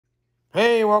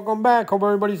Hey, welcome back. Hope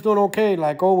everybody's doing okay.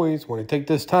 Like always, want to take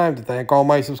this time to thank all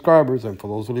my subscribers, and for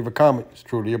those who leave a comment, it's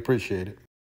truly appreciated.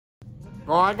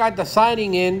 Well, I got the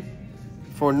siding in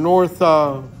for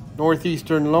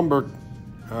Northeastern Lumber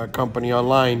Company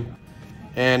online,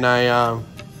 and I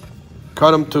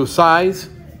cut them to size,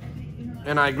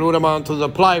 and I glued them onto the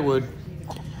plywood.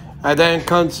 I then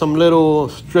cut some little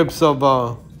strips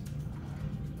of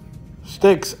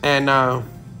sticks and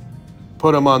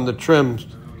put them on the trims,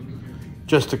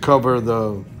 just to cover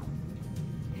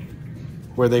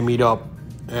where they meet up.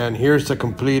 And here's the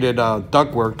completed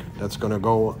ductwork that's gonna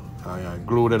go. I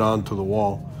glued it onto the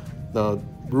wall. The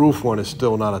roof one is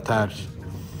still not attached.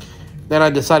 Then I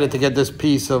decided to get this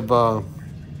piece of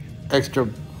extra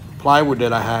plywood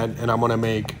that I had, and I'm gonna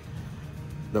make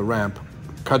the ramp.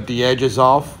 Cut the edges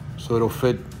off so it'll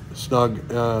fit snug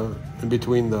in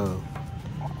between the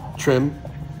trim.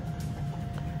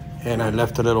 And I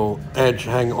left a little edge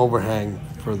overhang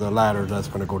for the ladder that's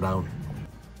gonna go down.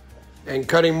 And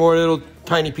cutting more little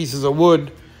tiny pieces of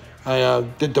wood, I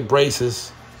did the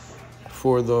braces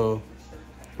for the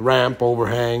ramp,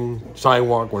 overhang,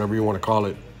 sidewalk, whatever you wanna call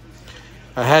it.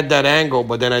 I had that angle,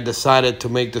 but then I decided to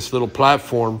make this little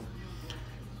platform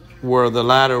where the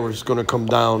ladder was gonna come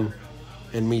down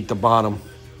and meet the bottom.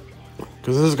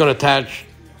 Because this is gonna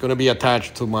be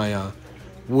attached to my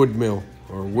wood mill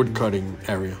or wood cutting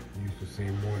area.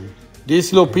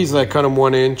 These little pieces, I cut them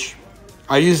 1 inch.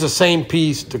 I use the same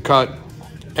piece to cut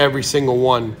every single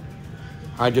one.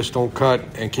 I just don't cut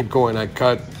and keep going. I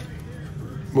cut,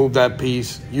 move that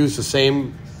piece, use the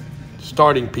same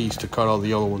starting piece to cut all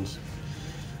the other ones.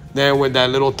 Then with that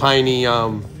little tiny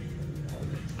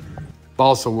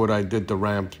balsa wood, I did the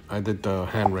ramp. I did the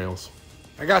handrails.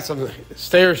 I got some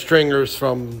stair stringers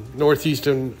from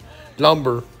Northeastern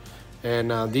Lumber,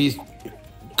 and these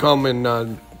come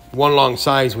in one long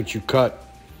size, which you cut.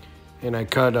 And I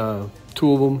cut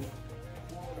 2 of them,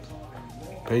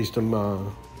 paste them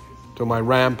to my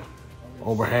ramp,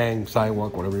 overhang,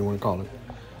 sidewalk, whatever you want to call it.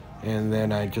 And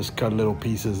then I just cut little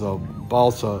pieces of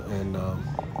balsa and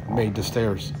made the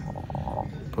stairs.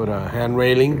 Put a hand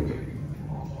railing,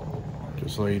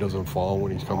 just so he doesn't fall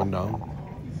when he's coming down.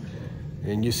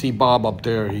 And you see Bob up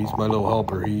there, he's my little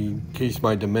helper. He keeps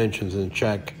my dimensions in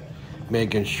check,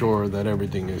 making sure that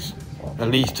everything is at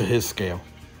least to his scale.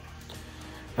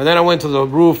 And then I went to the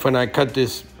roof and I cut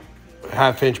this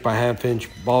 1/2 inch by 1/2 inch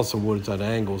balsa woods at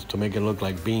angles to make it look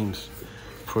like beams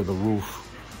for the roof.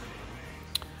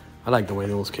 I like the way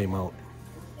those came out.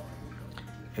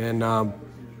 And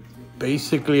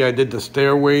basically I did the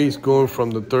stairways going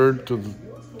from the 3rd to the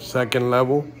 2nd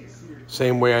level.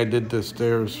 Same way I did the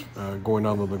stairs going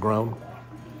down to the ground.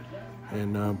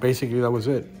 And basically that was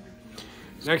it.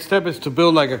 Next step is to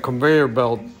build like a conveyor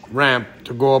belt ramp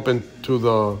to go up into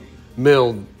the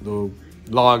mill, the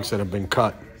logs that have been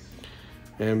cut.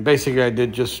 And basically I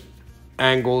did just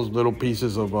angles, little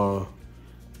pieces of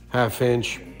 1/2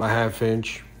 inch by 1/2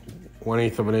 inch,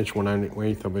 1/8 of an inch,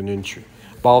 1/8 of an inch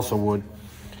balsa wood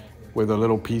with a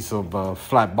little piece of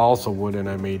flat balsa wood, and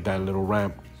I made that little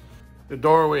ramp. The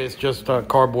doorway is just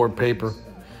cardboard paper.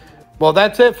 Well,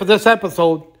 that's it for this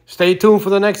episode. Stay tuned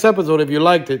for the next episode if you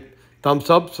liked it.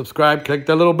 Thumbs up, subscribe, click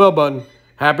that little bell button.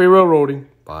 Happy railroading.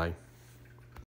 Bye.